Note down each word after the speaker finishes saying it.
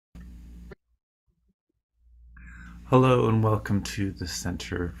Hello and welcome to the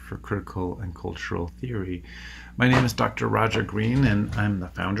Center for Critical and Cultural Theory. My name is Dr. Roger Green and I'm the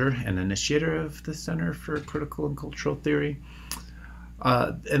founder and initiator of the Center for Critical and Cultural Theory.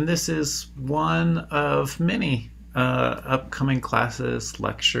 And this is one of many upcoming classes,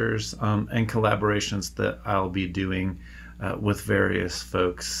 lectures, and collaborations that I'll be doing with various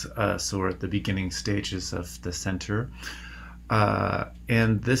folks. So we're at the beginning stages of the center.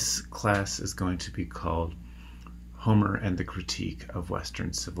 And this class is going to be called Homer and the Critique of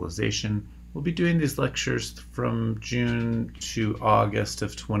Western Civilization. We'll be doing these lectures from June to August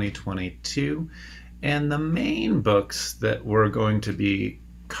of 2022. And the main books that we're going to be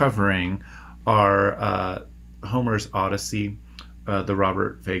covering are Homer's Odyssey, the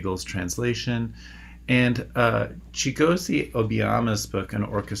Robert Vagle's translation, and Chigozie Obiama's book, An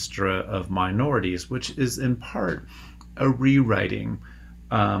Orchestra of Minorities, which is in part a rewriting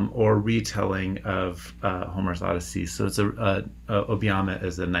or retelling of Homer's Odyssey. So it's Obiama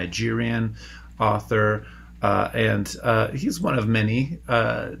is a Nigerian author, and he's one of many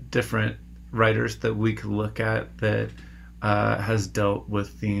different writers that we could look at that has dealt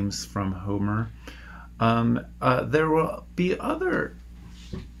with themes from Homer. There will be other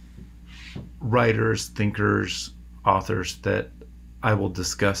writers, thinkers, authors that I will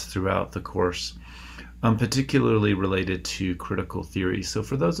discuss throughout the course, particularly related to critical theory. So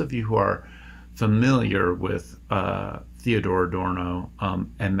for those of you who are familiar with Theodor Adorno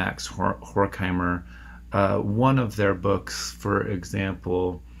and Max Horkheimer, one of their books, for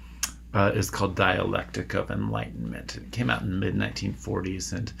example, is called Dialectic of Enlightenment. It came out in the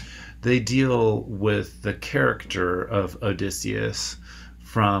mid-1940s, and they deal with the character of Odysseus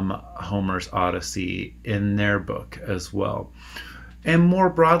from Homer's Odyssey in their book as well. And more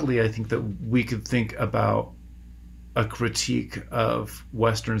broadly, I think that we could think about a critique of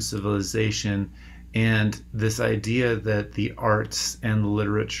Western civilization and this idea that the arts and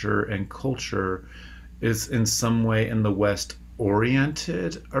literature and culture is in some way in the West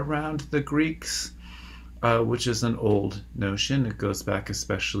oriented around the Greeks, which is an old notion. It goes back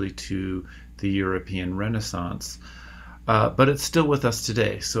especially to the European Renaissance. But it's still with us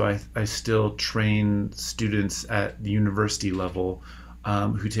today. So I still train students at the university level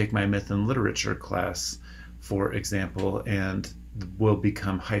who take my myth and literature class, for example, and will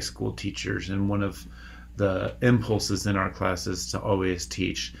become high school teachers. And one of the impulses in our class is to always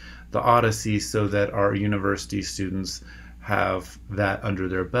teach the Odyssey so that our university students have that under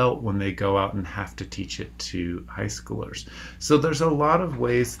their belt when they go out and have to teach it to high schoolers. So there's a lot of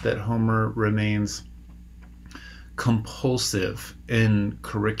ways that Homer remains compulsive in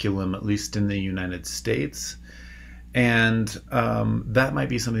curriculum, at least in the United States. And that might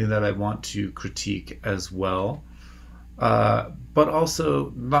be something that I want to critique as well. But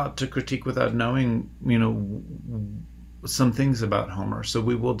also not to critique without knowing, some things about Homer. So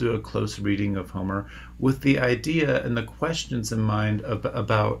we will do a close reading of Homer with the idea and the questions in mind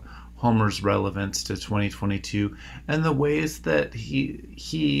about Homer's relevance to 2022 and the ways that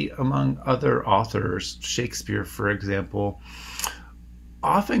he among other authors, Shakespeare, for example,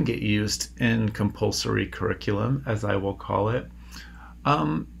 often get used in compulsory curriculum, as I will call it,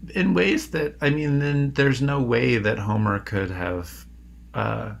 in ways that, then there's no way that Homer could have,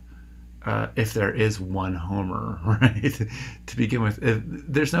 if there is one Homer, right, to begin with,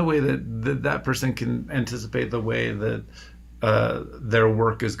 there's no way that that person can anticipate the way that their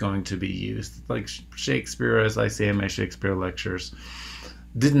work is going to be used. Like Shakespeare, as I say in my Shakespeare lectures,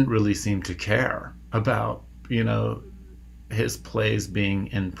 didn't really seem to care about, his plays being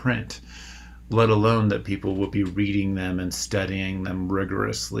in print, let alone that people would be reading them and studying them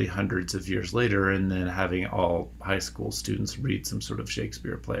rigorously hundreds of years later, and then having all high school students read some sort of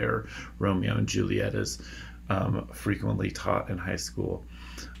Shakespeare play, or Romeo and Juliet is frequently taught in high school.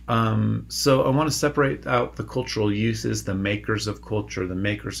 So I want to separate out the cultural uses, the makers of culture, the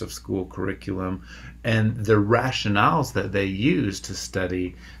makers of school curriculum, and the rationales that they use to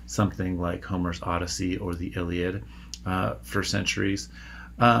study something like Homer's Odyssey or the Iliad for centuries,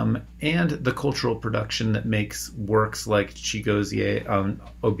 and the cultural production that makes works like Chigozie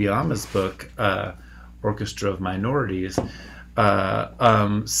Obiama's book, Orchestra of Minorities,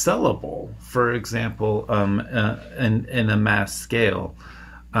 sellable, for example, in a mass scale.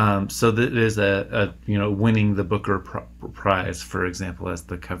 So that it is a winning the Booker Prize, for example, as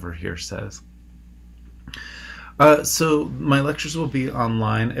the cover here says. So my lectures will be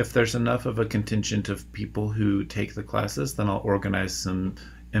online. If there's enough of a contingent of people who take the classes, then I'll organize some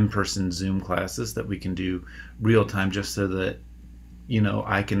in-person Zoom classes that we can do real time, just so that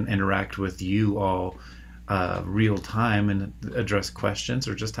I can interact with you all real time and address questions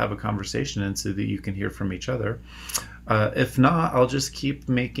or just have a conversation and so that you can hear from each other. If not, I'll just keep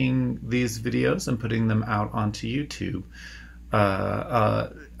making these videos and putting them out onto YouTube.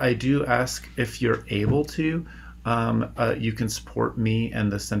 I do ask if you're able to. You can support me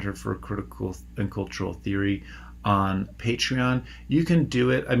and the Center for Critical and Cultural Theory on Patreon. You can do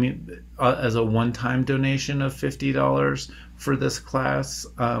it, I mean, as a one-time donation of $50 for this class,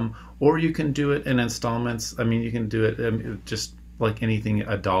 or you can do it in installments. I mean, you can do it just like anything,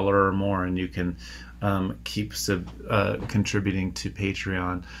 $1 or more, and you can keep contributing to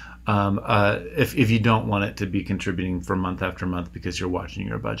Patreon. If you don't want it to be contributing for month after month because you're watching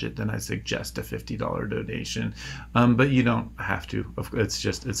your budget, then I suggest a $50 donation. But you don't have to. It's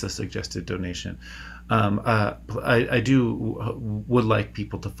a suggested donation. I would like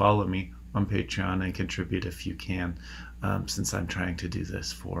people to follow me on Patreon and contribute if you can, since I'm trying to do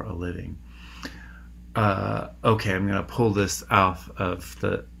this for a living. Okay, I'm going to pull this off of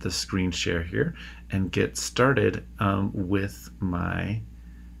the screen share here and get started with my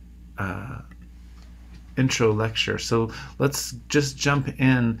intro lecture. So let's just jump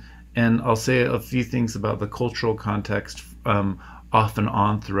in, and I'll say a few things about the cultural context off and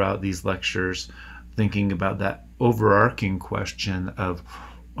on throughout these lectures, thinking about that overarching question of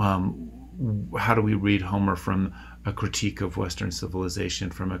how do we read Homer from a critique of Western civilization,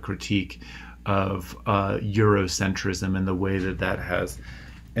 from a critique of Eurocentrism and the way that that has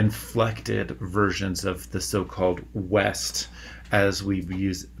inflected versions of the so-called West, as we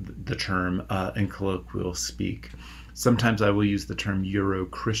use the term in colloquial speak. Sometimes I will use the term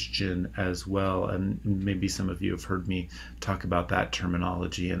Euro-Christian as well, and maybe some of you have heard me talk about that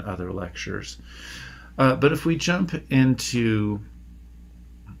terminology in other lectures. But if we jump into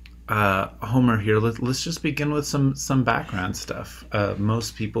Homer here, let's just begin with some background stuff.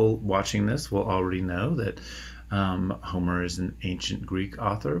 Most people watching this will already know that Homer is an ancient Greek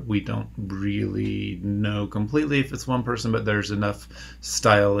author. We don't really know completely if it's one person, but there's enough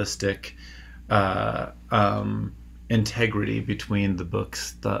stylistic integrity between the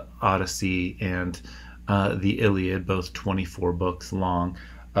books, the Odyssey and the Iliad, both 24 books long,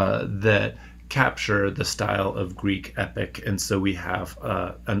 that capture the style of Greek epic. And so we have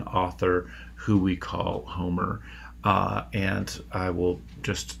an author who we call Homer. And I will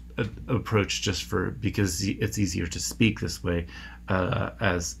just approach because it's easier to speak this way,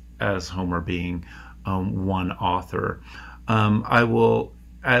 as Homer being one author. I will,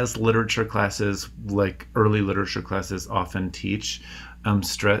 as literature classes, like early literature classes often teach,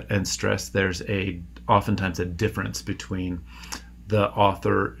 stress there's oftentimes a difference between the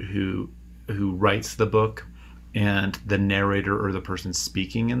author who writes the book and the narrator or the person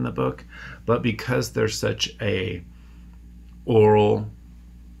speaking in the book. But because there's such a oral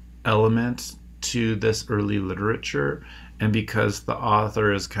element to this early literature, and because the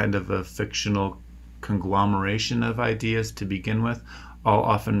author is kind of a fictional conglomeration of ideas to begin with, I'll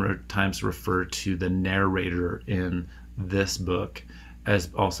oftentimes refer to the narrator in this book as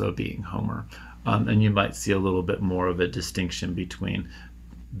also being Homer. And you might see a little bit more of a distinction between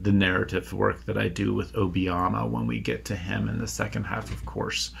the narrative work that I do with Obiama when we get to him in the second half of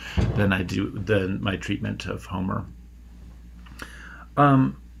course than my treatment of Homer.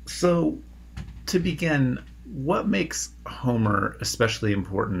 So to begin, what makes Homer especially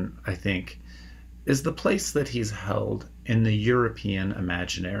important, I think, is the place that he's held in the European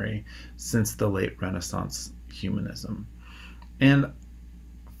imaginary since the late Renaissance humanism. And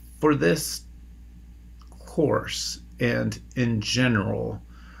for this course and in general,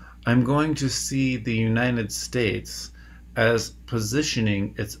 I'm going to see the United States as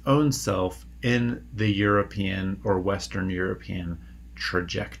positioning its own self in the European or Western European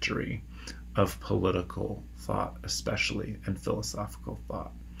trajectory of political thought, especially, and philosophical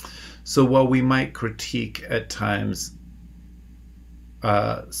thought. So while we might critique at times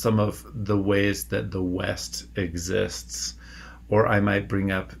some of the ways that the West exists, or I might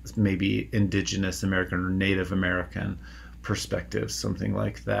bring up maybe indigenous American or Native American perspectives, something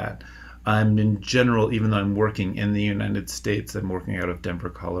like that. I'm in general, even though I'm working in the United States, I'm working out of Denver,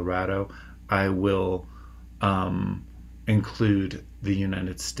 Colorado, I will include the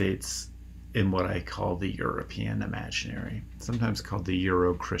United States in what I call the European imaginary, sometimes called the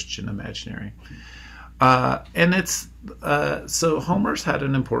Euro-Christian imaginary. And it's so Homer's had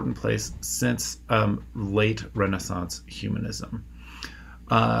an important place since late Renaissance humanism.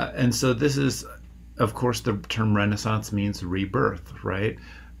 And so this is, of course, the term Renaissance means rebirth, right?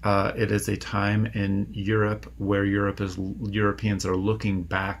 It is a time in Europe where Europeans are looking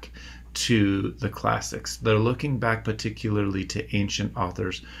back to the classics. They're looking back particularly to ancient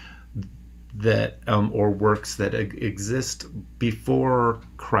authors or works that exist before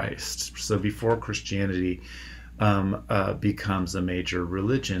Christ, so before Christianity becomes a major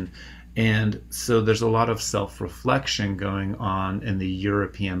religion. And so there's a lot of self-reflection going on in the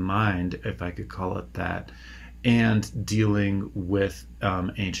European mind, if I could call it that, and dealing with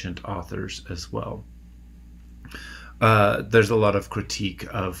ancient authors as well. There's a lot of critique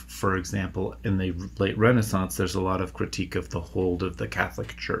of, for example, in the late Renaissance, there's a lot of critique of the hold of the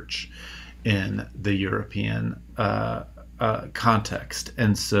Catholic Church in the European context.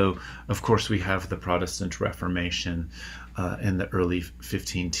 And so, of course, we have the Protestant Reformation in the early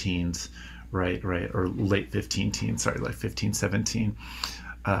 15 teens, right, or late 15 teens, sorry, like 1517.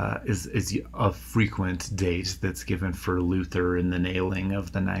 Is a frequent date that's given for Luther and the nailing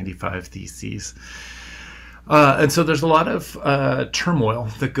of the 95 Theses. And so there's a lot of turmoil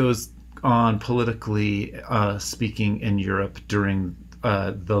that goes on politically speaking in Europe during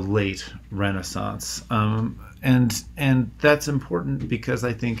the late Renaissance. And that's important because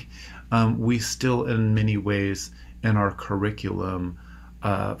I think we still, in many ways, in our curriculum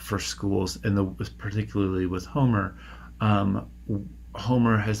for schools, and particularly with Homer,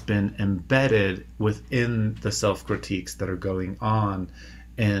 Homer has been embedded within the self-critiques that are going on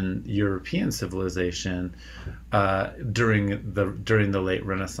in European civilization during the late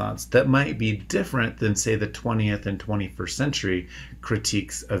Renaissance that might be different than, say, the 20th and 21st century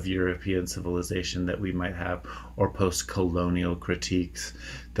critiques of European civilization that we might have, or post-colonial critiques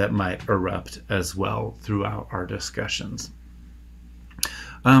that might erupt as well throughout our discussions.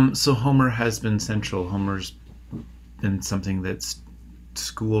 So Homer has been central. Homer's been something that's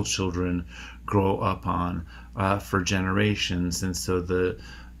school children grow up on for generations, and so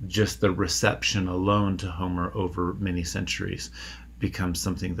just the reception alone to Homer over many centuries becomes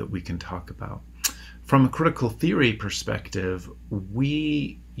something that we can talk about. From a critical theory perspective,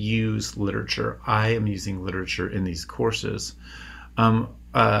 we use literature. I am using literature in these courses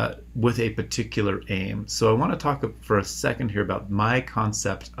with a particular aim. So I want to talk for a second here about my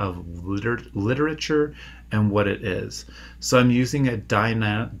concept of literature and what it is. So I'm using a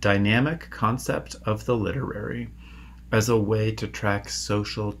dynamic concept of the literary as a way to track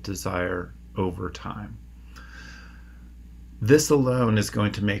social desire over time. This alone is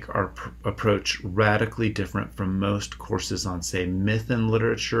going to make our approach radically different from most courses on, say, myth and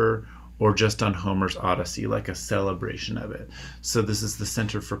literature, or just on Homer's Odyssey, like a celebration of it. So this is the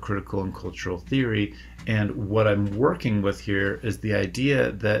Center for Critical and Cultural Theory, and what I'm working with here is the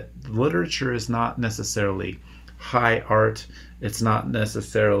idea that literature is not necessarily high art, it's not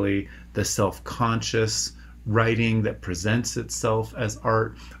necessarily the self-conscious writing that presents itself as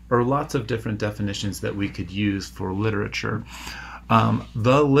art, or lots of different definitions that we could use for literature.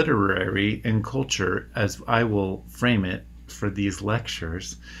 The literary in culture, as I will frame it for these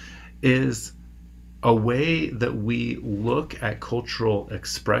lectures, is a way that we look at cultural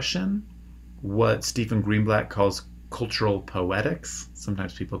expression, what Stephen Greenblatt calls cultural poetics.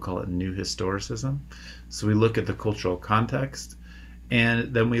 Sometimes people call it new historicism. So we look at the cultural context,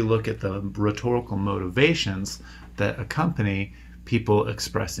 and then we look at the rhetorical motivations that accompany people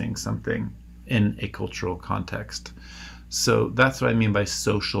expressing something in a cultural context. So that's what I mean by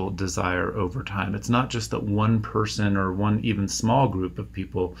social desire over time. It's not just that one person or one even small group of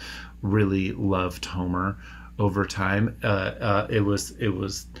people really loved Homer over time. It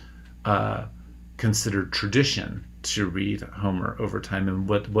was considered tradition to read Homer over time. And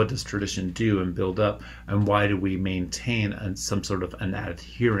what does tradition do and build up, and why do we maintain some sort of an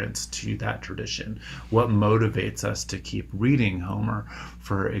adherence to that tradition? What motivates us to keep reading Homer,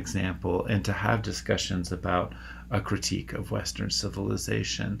 for example, and to have discussions about a critique of Western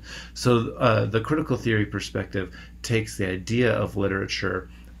civilization? So the critical theory perspective takes the idea of literature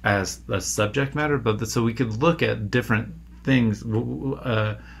as a subject matter, but so we could look at different things,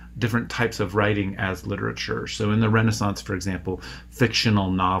 different types of writing as literature. So in the Renaissance, for example, fictional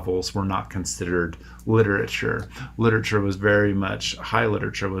novels were not considered literature. Literature was high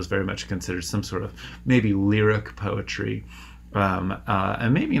literature was very much considered some sort of maybe lyric poetry,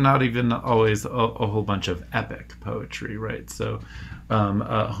 and maybe not even always a whole bunch of epic poetry, right? So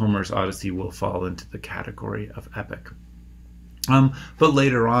Homer's Odyssey will fall into the category of epic. But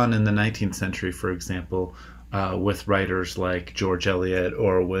later on in the 19th century, for example, with writers like George Eliot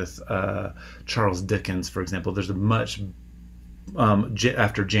or with Charles Dickens, for example, there's a much,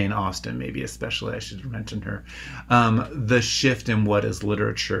 after Jane Austen, maybe especially, I should mention her, the shift in what is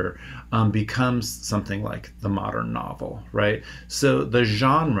literature becomes something like the modern novel, right? So the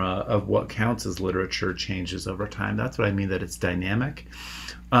genre of what counts as literature changes over time. That's what I mean, that it's dynamic.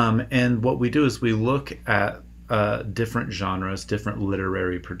 And what we do is we look at different genres, different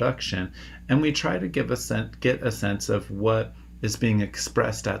literary production, and we try to get a sense of what is being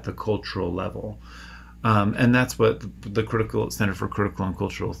expressed at the cultural level. And that's what the Critical Center for Critical and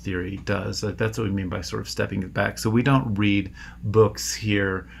Cultural Theory does. That's what we mean by sort of stepping it back. So we don't read books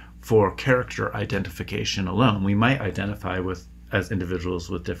here for character identification alone. We might identify with as individuals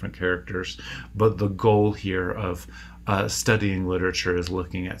with different characters, but the goal here of studying literature is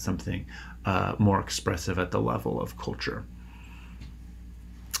looking at something more expressive at the level of culture.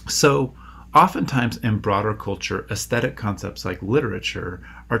 So oftentimes in broader culture, aesthetic concepts like literature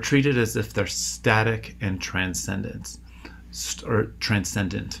are treated as if they're static and transcendent.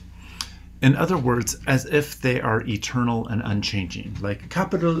 In other words, as if they are eternal and unchanging, like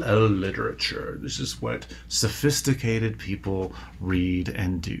capital L literature. This is what sophisticated people read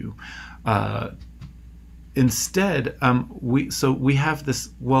and do. Instead, we have this,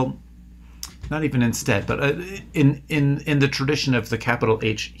 well, not even instead, but in the tradition of the capital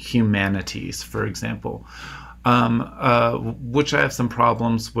H humanities, for example, which I have some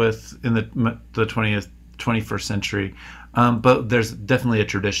problems with in the 21st century, but there's definitely a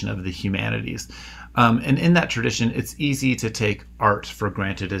tradition of the humanities. And in that tradition, it's easy to take art for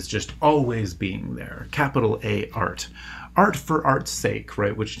granted as just always being there. Capital A, art. Art for art's sake,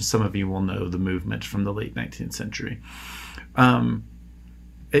 right? Which some of you will know the movement from the late 19th century.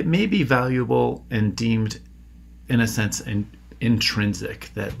 It may be valuable and deemed, in a sense,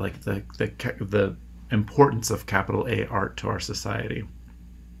 intrinsic, that like the importance of capital A art to our society.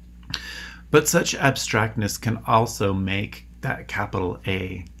 But such abstractness can also make that capital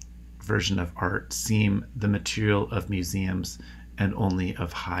A version of art seem the material of museums and only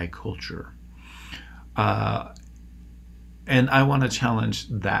of high culture. And I want to challenge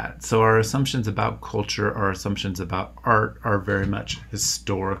that. So our assumptions about culture, our assumptions about art are very much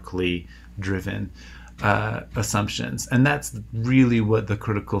historically driven assumptions. And that's really what the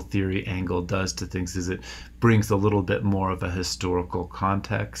critical theory angle does to things, is it brings a little bit more of a historical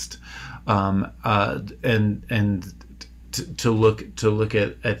context, and to look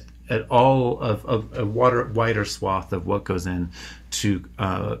at all of a wider swath of what goes in to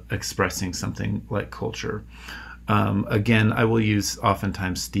expressing something like culture. Again, I will use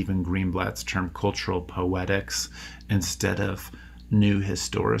oftentimes Stephen Greenblatt's term cultural poetics instead of new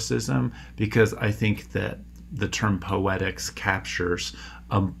historicism, because I think that the term poetics captures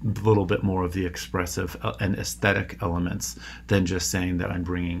a little bit more of the expressive and aesthetic elements than just saying that I'm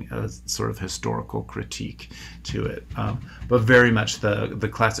bringing a sort of historical critique to it. But very much the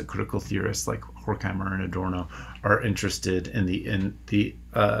classic critical theorists like Horkheimer and Adorno are interested in the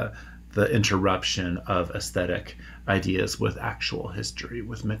interruption of aesthetic ideas with actual history,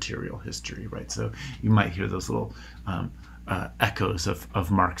 with material history, right? So you might hear those little echoes of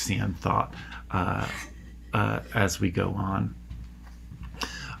Marxian thought as we go on.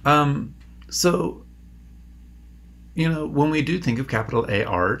 So, when we do think of capital A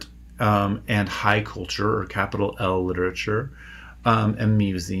art and high culture, or capital L literature, and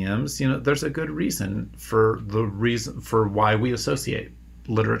museums, there's a good reason for why we associate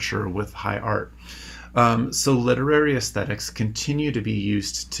literature with high art. So literary aesthetics continue to be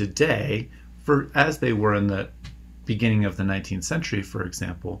used today, as they were in the beginning of the 19th century, for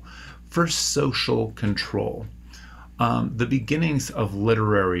example, for social control. The beginnings of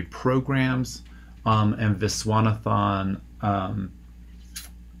literary programs and Viswanathan, I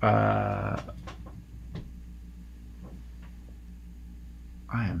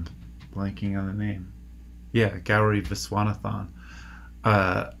am blanking on the name. Yeah, Gauri Viswanathan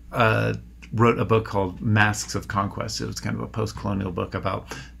wrote a book called Masks of Conquest. It was kind of a post-colonial book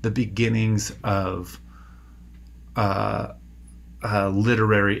about the beginnings of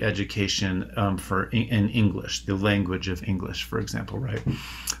literary education in English, the language of English, for example, right?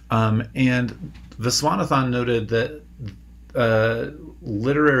 And Viswanathan noted that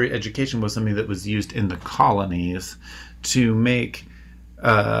literary education was something that was used in the colonies to make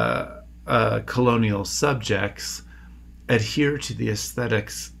colonial subjects adhere to the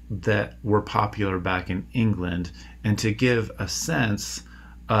aesthetics that were popular back in England, and to give a sense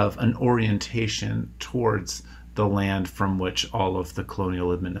of an orientation towards the land from which all of the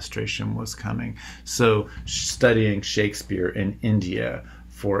colonial administration was coming. So studying Shakespeare in India,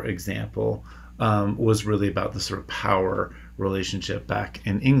 for example, was really about the sort of power relationship back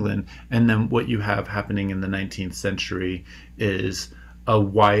in England. And then what you have happening in the 19th century is a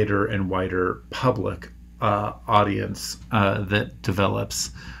wider and wider public audience that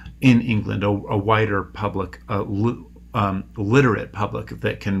develops in England, a wider public literate public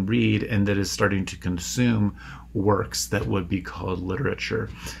that can read and that is starting to consume works that would be called literature.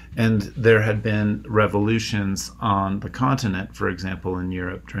 And there had been revolutions on the continent, for example, in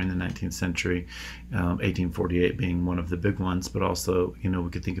Europe during the 19th century, 1848 being one of the big ones, but also, we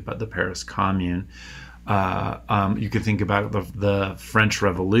could think about the Paris Commune. You could think about the French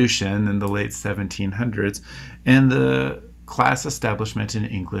Revolution in the late 1700s, and the class establishment in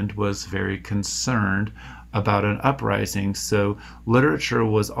England was very concerned about an uprising. So literature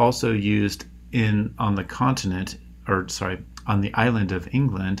was also used on the continent, on the island of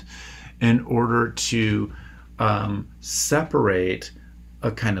England, in order to separate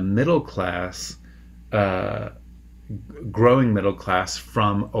a kind of middle class, growing middle class,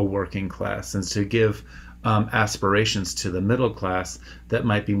 from a working class, and to give aspirations to the middle class that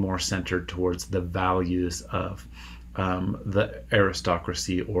might be more centered towards the values of the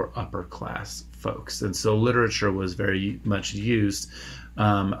aristocracy or upper class folks. And so literature was very much used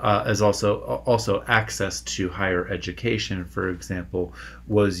as also access to higher education, for example,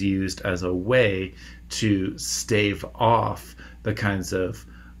 was used as a way to stave off the kinds of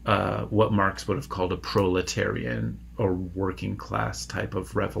what Marx would have called a proletarian or working class type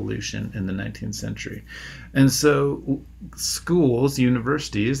of revolution in the 19th century. And so schools,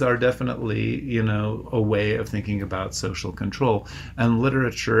 universities are definitely, a way of thinking about social control. And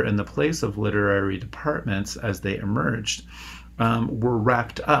literature, in the place of literary departments as they emerged, were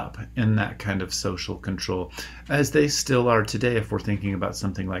wrapped up in that kind of social control, as they still are today if we're thinking about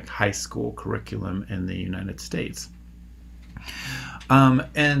something like high school curriculum in the United States.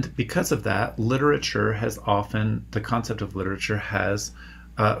 And because of that, the concept of literature has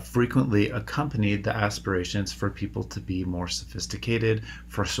frequently accompanied the aspirations for people to be more sophisticated,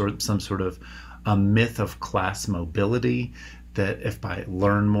 for some sort of a myth of class mobility, that if I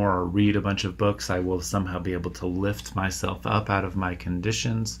learn more or read a bunch of books, I will somehow be able to lift myself up out of my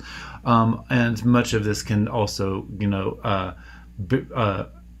conditions. And much of this can also,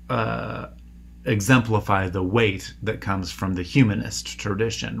 exemplify the weight that comes from the humanist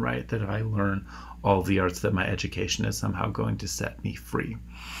tradition, right? That if I learn all the arts, that my education is somehow going to set me free.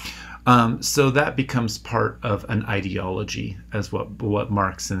 So that becomes part of an ideology, as what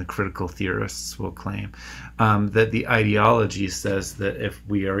Marx and the critical theorists will claim, that the ideology says that if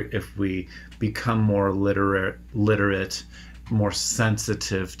we become more literate, more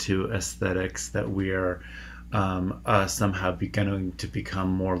sensitive to aesthetics, that we are somehow beginning to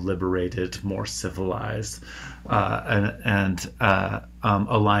become more liberated, more civilized, and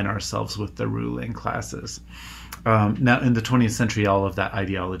align ourselves with the ruling classes. Now, in the 20th century, all of that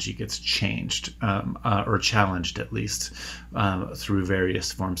ideology gets changed, or challenged at least, through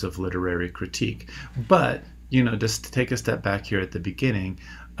various forms of literary critique. But, just to take a step back here at the beginning,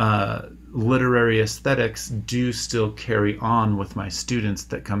 literary aesthetics do still carry on with my students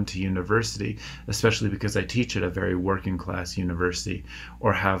that come to university, especially because I teach at a very working class university,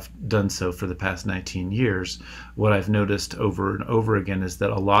 or have done so for the past 19 years. What I've noticed over and over again is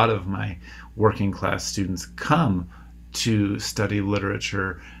that a lot of my working class students come to study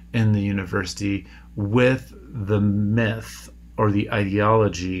literature in the university with the myth or the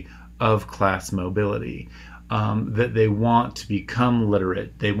ideology of class mobility. That they want to become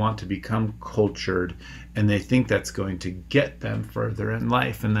literate, they want to become cultured, and they think that's going to get them further in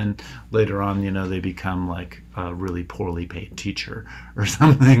life. And then later on, they become like a really poorly paid teacher or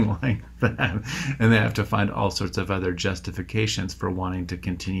something like that. And they have to find all sorts of other justifications for wanting to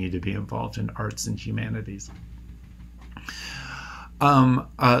continue to be involved in arts and humanities. So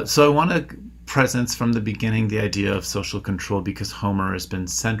I want to presence from the beginning the idea of social control, because Homer has been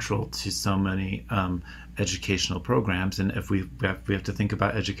central to so many educational programs, and if we have to think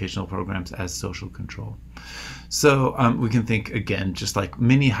about educational programs as social control. So we can think, again, just like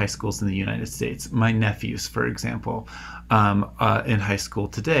many high schools in the United States. My nephews, for example, in high school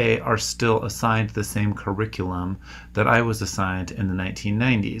today are still assigned the same curriculum that I was assigned in the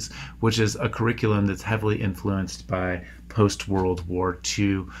 1990s, which is a curriculum that's heavily influenced by post-World War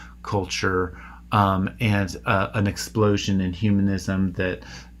II culture, and an explosion in humanism that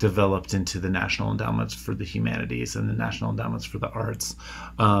developed into the National Endowments for the Humanities and the National Endowments for the Arts.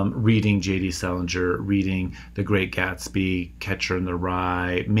 Reading J.D. Salinger, reading The Great Gatsby, Catcher in the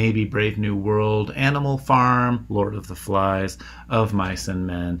Rye, maybe Brave New World, Animal Farm, Lord of the Flies, Of Mice and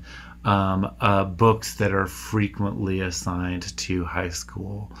Men, books that are frequently assigned to high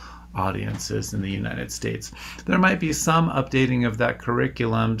school audiences in the United States. There might be some updating of that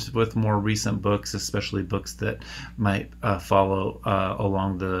curriculum with more recent books, especially books that might follow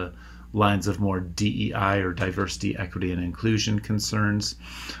along the lines of more DEI or diversity, equity, and inclusion concerns.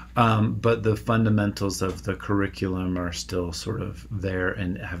 But the fundamentals of the curriculum are still sort of there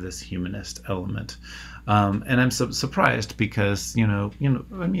and have this humanist element. And I'm surprised because, I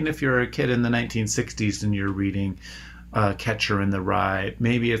mean, if you're a kid in the 1960s and you're reading Catcher in the Rye,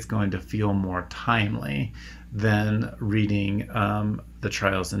 maybe it's going to feel more timely than reading The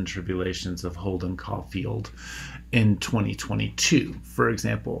Trials and Tribulations of Holden Caulfield in 2022, for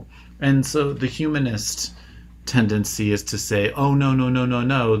example. And so the humanist tendency is to say, oh, no, no, no, no,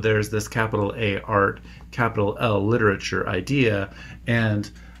 no, there's this capital A art, capital L literature idea, and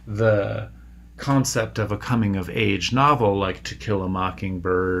the concept of a coming of age novel like To Kill a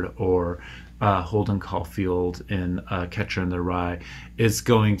Mockingbird or Holden Caulfield in Catcher in the Rye is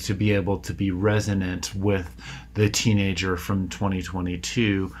going to be able to be resonant with the teenager from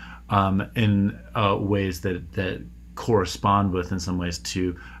 2022 in ways that correspond with, in some ways,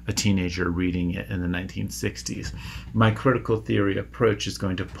 to a teenager reading it in the 1960s. My critical theory approach is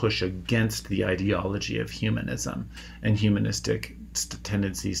going to push against the ideology of humanism and humanistic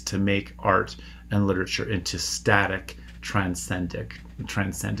tendencies to make art and literature into static,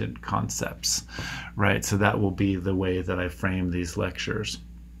 transcendent concepts, right? So that will be the way that I frame these lectures.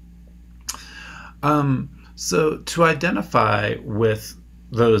 So to identify with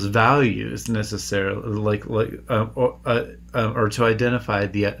those values necessarily, or to identify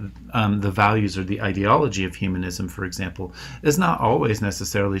the values or the ideology of humanism, for example, is not always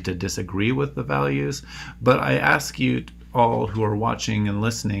necessarily to disagree with the values, but I ask you all who are watching and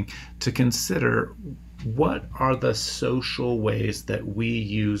listening to consider what are the social ways that we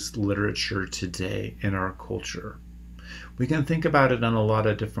use literature today in our culture. We can think about it in a lot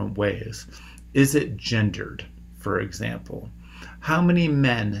of different ways. Is it gendered, for example? How many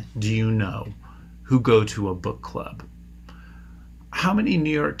men do you know who go to a book club? How many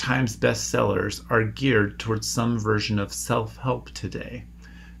New York Times bestsellers are geared towards some version of self-help today?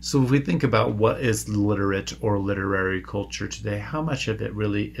 So if we think about what is literate or literary culture today, how much of it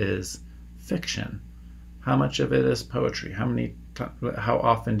really is fiction? How much of it is poetry? How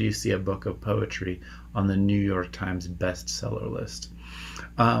often do you see a book of poetry on the New York Times bestseller list?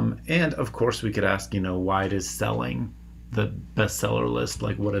 And of course we could ask, why does selling the bestseller list,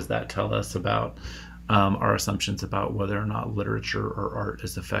 like what does that tell us about our assumptions about whether or not literature or art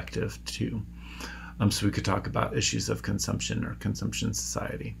is effective too? So we could talk about issues of consumption or consumer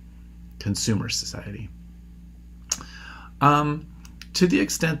society. To the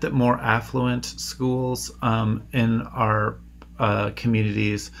extent that more affluent schools in our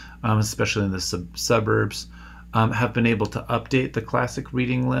communities, especially in the suburbs, have been able to update the classic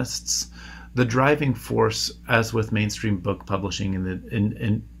reading lists, the driving force, as with mainstream book publishing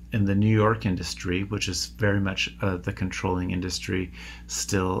in the New York industry, which is very much the controlling industry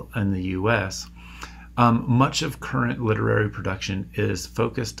still in the U.S., much of current literary production is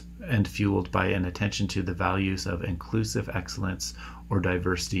focused and fueled by an attention to the values of inclusive excellence or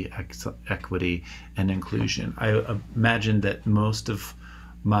diversity, equity, and inclusion. I imagine that most of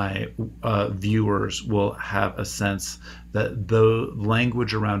my viewers will have a sense that the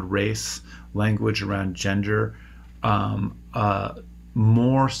language around race, language around gender,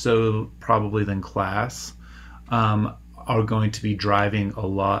 more so probably than class, are going to be driving a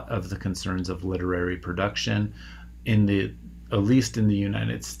lot of the concerns of literary production at least in the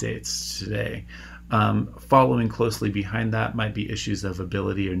United States today. Following closely behind that might be issues of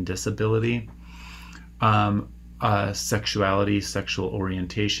ability and disability, sexuality, sexual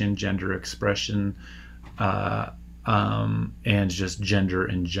orientation, gender expression, and just gender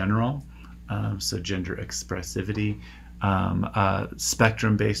in general. So gender expressivity,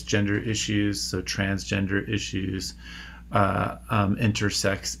 spectrum-based gender issues, so transgender issues,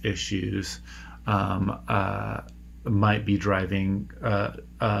 intersex issues, might be driving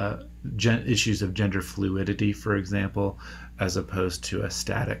issues of gender fluidity, for example, as opposed to a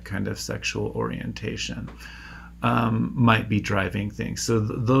static kind of sexual orientation, might be driving things. So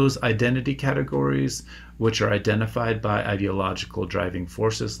those identity categories, which are identified by ideological driving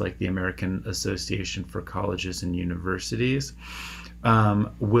forces like the American Association for Colleges and Universities,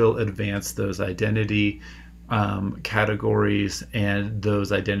 will advance those identity categories, and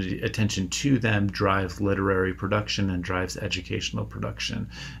those attention to them drives literary production and drives educational production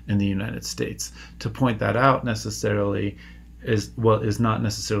in the United States. To point that out necessarily is not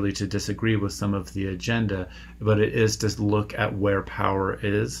necessarily to disagree with some of the agenda, but it is to look at where power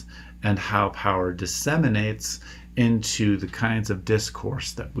is and how power disseminates into the kinds of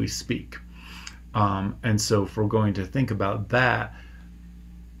discourse that we speak. And so if we're going to think about that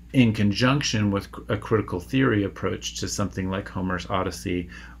in conjunction with a critical theory approach to something like Homer's Odyssey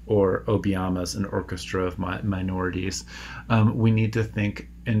or Obiama's An Orchestra of Minorities. We need to think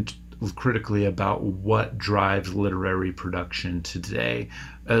critically about what drives literary production today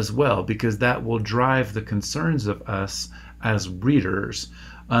as well, because that will drive the concerns of us as readers.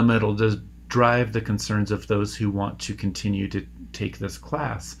 It'll just drive the concerns of those who want to continue to take this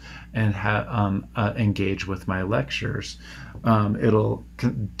class and engage with my lectures. It'll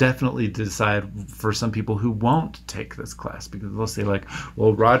definitely decide for some people who won't take this class, because they'll say, like,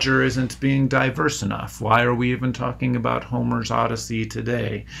 well, Roger isn't being diverse enough. Why are we even talking about Homer's Odyssey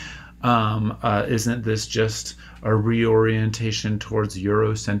today? Isn't this just a reorientation towards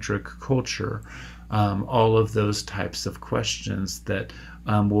Eurocentric culture? All of those types of questions that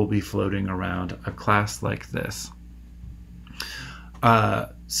will be floating around a class like this.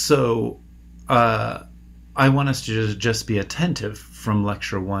 So I want us to just be attentive from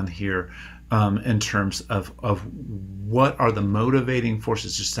lecture 1 here, in terms of what are the motivating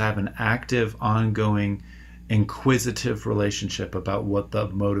forces, just to have an active, ongoing, inquisitive relationship about what the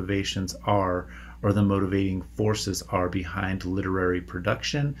motivations are, or the motivating forces are behind literary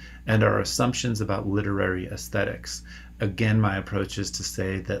production, and our assumptions about literary aesthetics. Again, my approach is to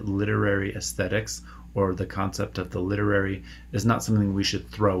say that literary aesthetics, or the concept of the literary, is not something we should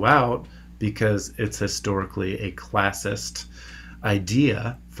throw out because it's historically a classist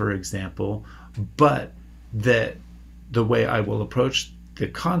idea, for example, but that the way I will approach the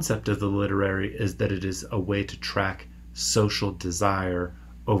concept of the literary is that it is a way to track social desire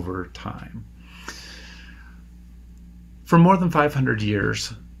over time. For more than 500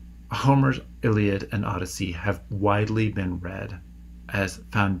 years, Homer's Iliad and Odyssey have widely been read as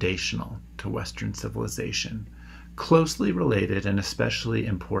foundational to Western civilization. Closely related and especially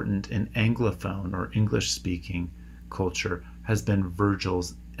important in Anglophone or English-speaking culture has been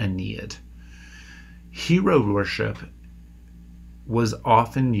Virgil's Aeneid. Hero worship was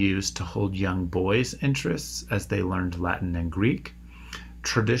often used to hold young boys' interests as they learned Latin and Greek.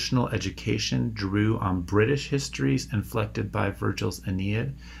 Traditional education drew on British histories inflected by Virgil's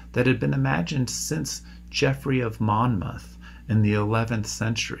Aeneid that had been imagined since Geoffrey of Monmouth in the 11th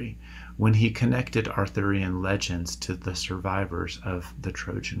century, when he connected Arthurian legends to the survivors of the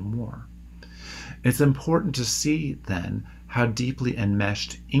Trojan War. It's important to see, then, how deeply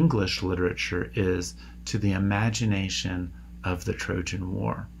enmeshed English literature is to the imagination of the Trojan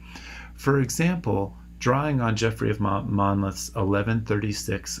War. For example, drawing on Geoffrey of Monmouth's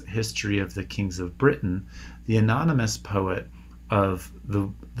 1136 History of the Kings of Britain, the anonymous poet of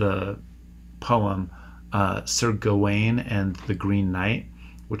the poem Sir Gawain and the Green Knight,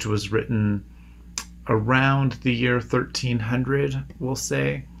 which was written around the year 1300, we'll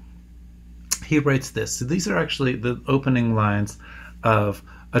say, he writes this. So these are actually the opening lines of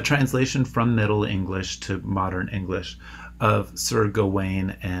a translation from Middle English to Modern English of Sir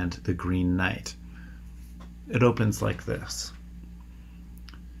Gawain and the Green Knight. It opens like this.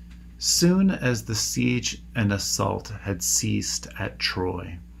 Soon as the siege and assault had ceased at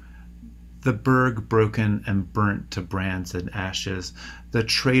Troy, the burg broken and burnt to brands and ashes, the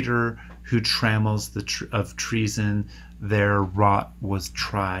traitor who trammels of treason there wrought was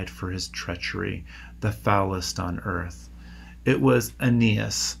tried for his treachery, the foulest on earth. It was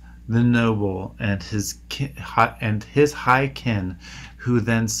Aeneas, the noble, and his high kin, who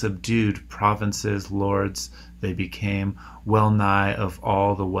then subdued provinces, lords they became, well nigh of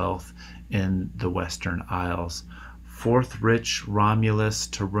all the wealth in the Western Isles. Forth rich Romulus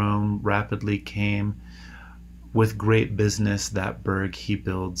to Rome rapidly came. With great business that burg he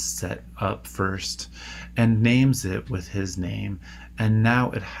builds set up first, and names it with his name, and now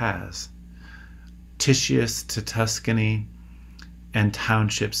it has. Titius to Tuscany, and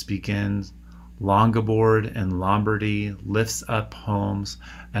townships begins. Longobord in Lombardy lifts up homes,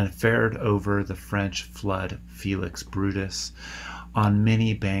 and fared over the French flood Felix Brutus. On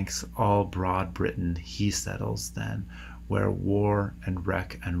many banks all broad Britain he settles then, where war and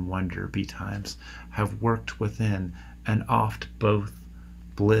wreck and wonder betimes have worked within, and oft both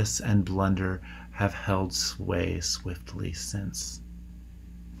bliss and blunder have held sway swiftly since.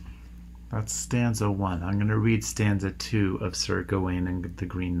 That's stanza 1. I'm going to read stanza 2 of Sir Gawain and the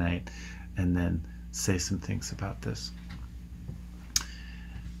Green Knight, and then say some things about this.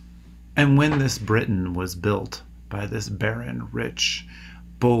 And when this Britain was built by this baron rich,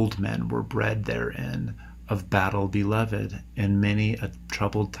 bold men were bred therein, of battle beloved, in many a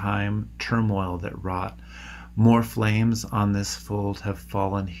troubled time, turmoil that wrought. More flames on this fold have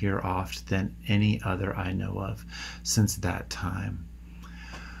fallen here oft than any other I know of since that time.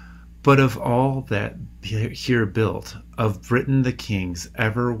 But of all that here built, of Britain the kings,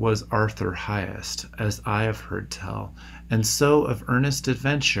 ever was Arthur highest, as I have heard tell, and so of earnest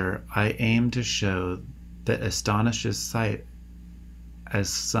adventure I aim to show that astonishes sight, as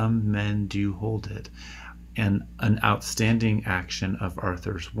some men do hold it, and an outstanding action of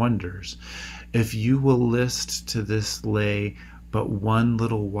Arthur's wonders. If you will list to this lay but one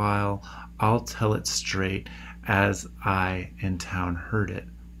little while, I'll tell it straight, as I in town heard it,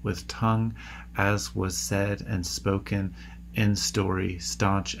 with tongue as was said and spoken, in story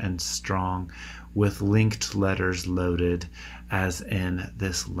staunch and strong, with linked letters loaded, as in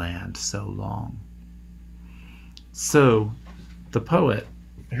this land so long. So the poet,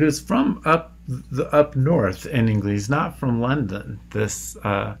 who's from up north in England, he's not from London, this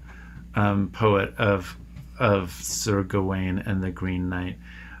poet of Sir Gawain and the Green Knight,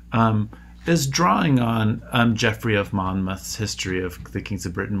 is drawing on Geoffrey of Monmouth's history of the kings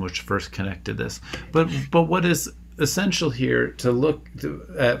of Britain, which first connected this. But what is essential here to look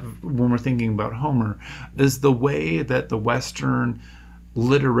at when we're thinking about Homer is the way that the Western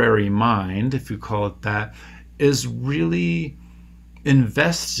literary mind, if you call it that, is really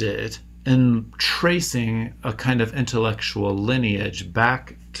invested in tracing a kind of intellectual lineage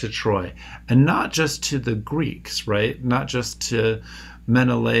back to Troy, and not just to the Greeks, right? Not just to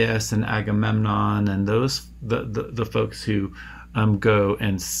Menelaus and Agamemnon and those the folks who go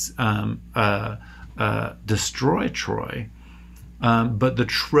and destroy Troy, but the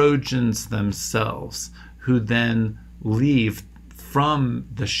Trojans themselves, who then leave from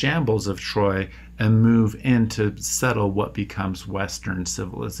the shambles of Troy and move in to settle what becomes Western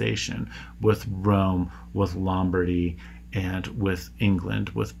civilization, with Rome, with Lombardy, and with England,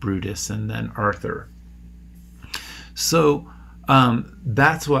 with Brutus and then Arthur. So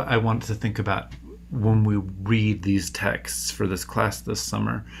that's what I wanted to think about when we read these texts for this class this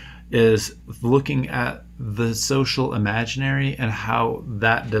summer, is looking at the social imaginary and how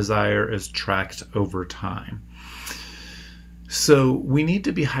that desire is tracked over time. So we need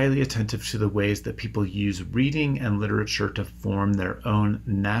to be highly attentive to the ways that people use reading and literature to form their own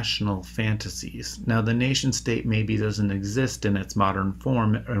national fantasies. Now, the nation state maybe doesn't exist in its modern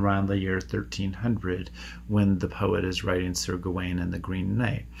form around the year 1300 when the poet is writing Sir Gawain and the Green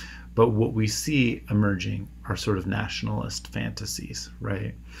Knight. But what we see emerging are sort of nationalist fantasies,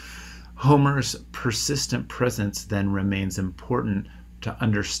 right? Homer's persistent presence then remains important to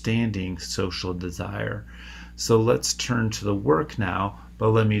understanding social desire. So let's turn to the work now, but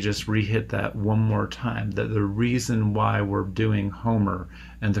let me just re-hit that one more time, that the reason why we're doing Homer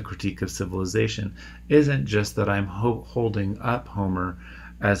and the Critique of Civilization isn't just that I'm holding up Homer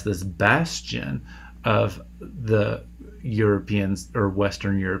as this bastion of the Europeans or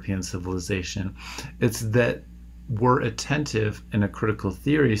Western European civilization. It's that we're attentive in a critical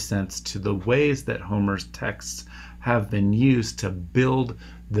theory sense to the ways that Homer's texts have been used to build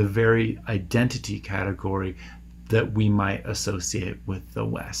the very identity category that we might associate with the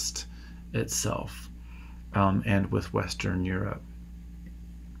West itself, and with Western Europe.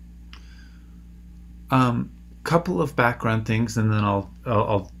 Couple of background things, and then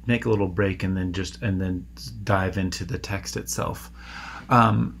I'll make a little break and then dive into the text itself.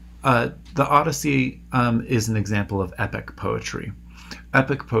 The Odyssey is an example of epic poetry.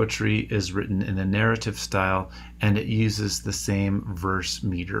 Epic poetry is written in a narrative style, and it uses the same verse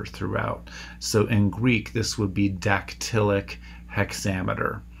meter throughout. So in Greek, this would be dactylic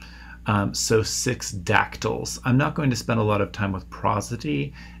hexameter. So 6 dactyls. I'm not going to spend a lot of time with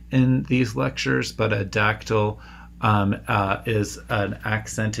prosody in these lectures, but a dactyl is an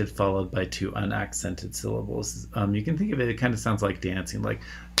accented followed by 2 unaccented syllables. You can think of it, it kind of sounds like dancing, like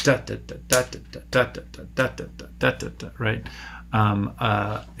da da da da da da da da da da da da, right?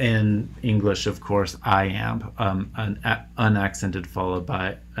 In English, of course, I am unaccented followed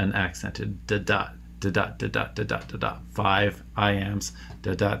by an accented da da da da da da da da da da. 5 I ams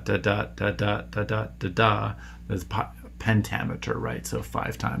da da da da da da da da da da. That's pentameter, right? So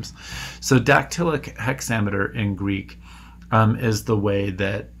 5 times. So dactylic hexameter in Greek is the way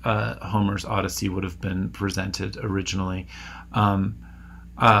that Homer's Odyssey would have been presented originally.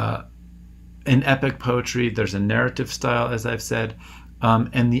 In epic poetry, there's a narrative style, as I've said,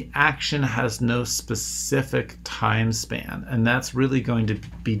 and the action has no specific time span, and that's really going to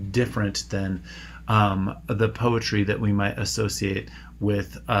be different than the poetry that we might associate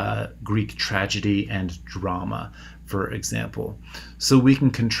with Greek tragedy and drama, for example. So we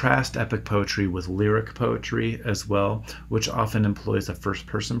can contrast epic poetry with lyric poetry as well, which often employs a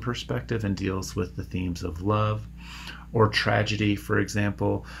first-person perspective and deals with the themes of love, or tragedy, for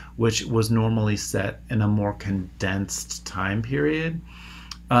example, which was normally set in a more condensed time period,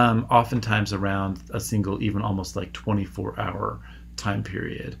 oftentimes around a single, even almost like 24-hour time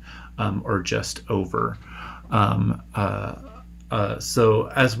period, or just over.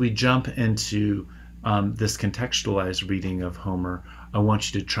 So as we jump into this contextualized reading of Homer, I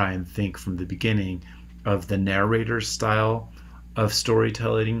want you to try and think from the beginning of the narrator's style of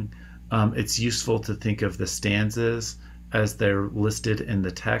storytelling. It's useful to think of the stanzas as they're listed in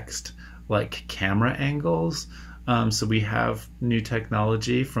the text like camera angles. So we have new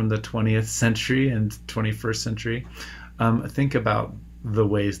technology from the 20th century and 21st century. Think about the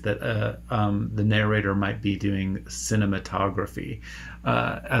ways that the narrator might be doing cinematography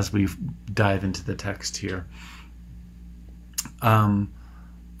as we dive into the text here.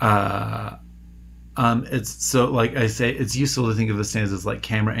 It's so, like I say, it's useful to think of the stanzas like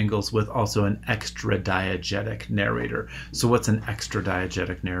camera angles with also an extra diegetic narrator. So what's an extra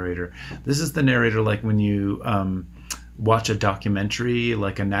diegetic narrator? This is the narrator like when you watch a documentary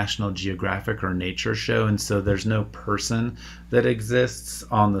like a National Geographic or nature show, and so there's no person that exists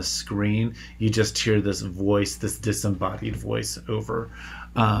on the screen. You just hear this voice, this disembodied voice over.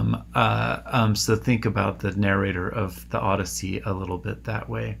 So think about the narrator of the Odyssey a little bit that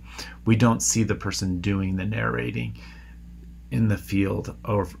way. We don't see the person doing the narrating in the field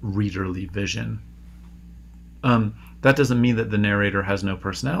of readerly vision. That doesn't mean that the narrator has no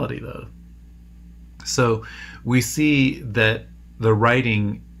personality, though. So we see that the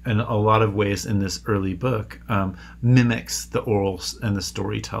writing in a lot of ways in this early book mimics the oral and the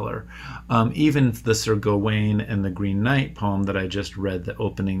storyteller. Even the Sir Gawain and the Green Knight poem that I just read, the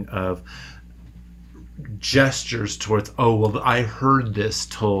opening of, gestures towards, oh, well, I heard this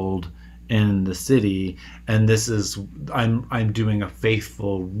told in the city, and this is, I'm doing a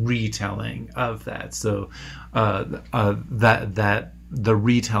faithful retelling of that. So that the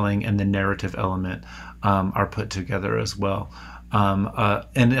retelling and the narrative element are put together as well.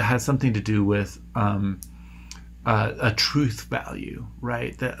 And it has something to do with a truth value,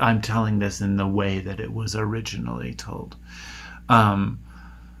 right? That I'm telling this in the way that it was originally told.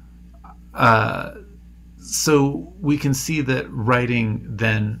 So we can see that writing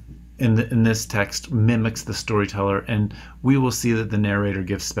then in this text mimics the storyteller, and we will see that the narrator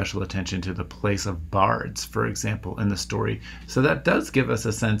gives special attention to the place of bards, for example, in the story. So that does give us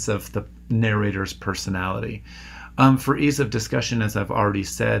a sense of the narrator's personality. For ease of discussion, as I've already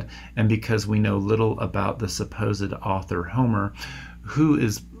said, and because we know little about the supposed author Homer, who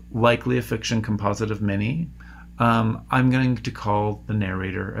is likely a fiction composite of many, I'm going to call the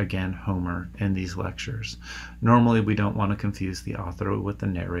narrator again Homer in these lectures. Normally we don't want to confuse the author with the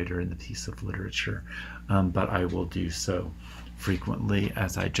narrator in the piece of literature, but I will do so frequently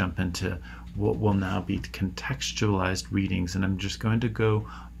as I jump into what will now be contextualized readings, and I'm just going to go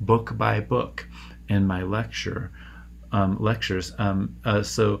book by book in my lectures.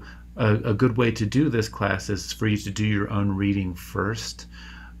 So a good way to do this class is for you to do your own reading first.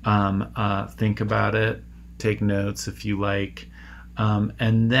 Think about it. Take notes if you like,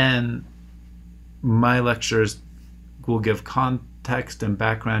 and then my lectures will give context and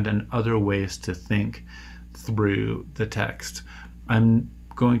background and other ways to think through the text. I'm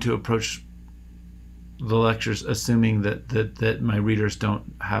going to approach the lectures assuming that my readers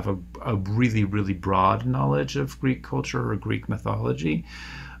don't have a really broad knowledge of Greek culture or Greek mythology.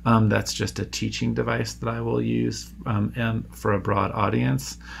 That's just a teaching device that I will use for a broad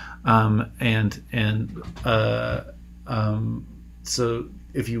audience. So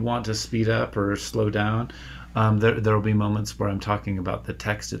if you want to speed up or slow down, there will be moments where I'm talking about the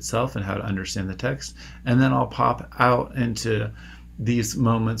text itself and how to understand the text, and then I'll pop out into these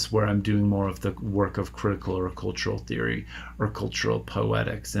moments where I'm doing more of the work of critical or cultural theory or cultural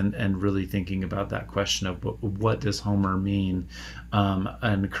poetics, and really thinking about that question of what does Homer mean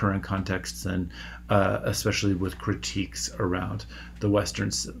in current contexts, and especially with critiques around the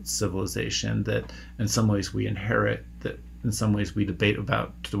Western civilization that in some ways we inherit, that in some ways we debate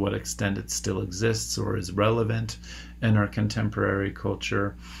about to what extent it still exists or is relevant in our contemporary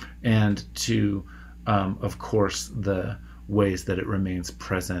culture, and to, of course, the ways that it remains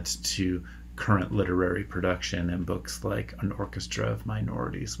present to current literary production in books like An Orchestra of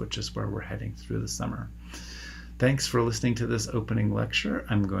Minorities, which is where we're heading through the summer. Thanks for listening to this opening lecture.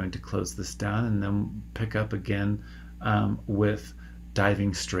 I'm going to close this down and then pick up again with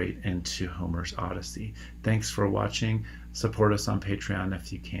diving straight into Homer's Odyssey. Thanks for watching. Support us on Patreon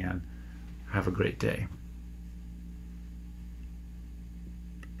if you can. Have a great day.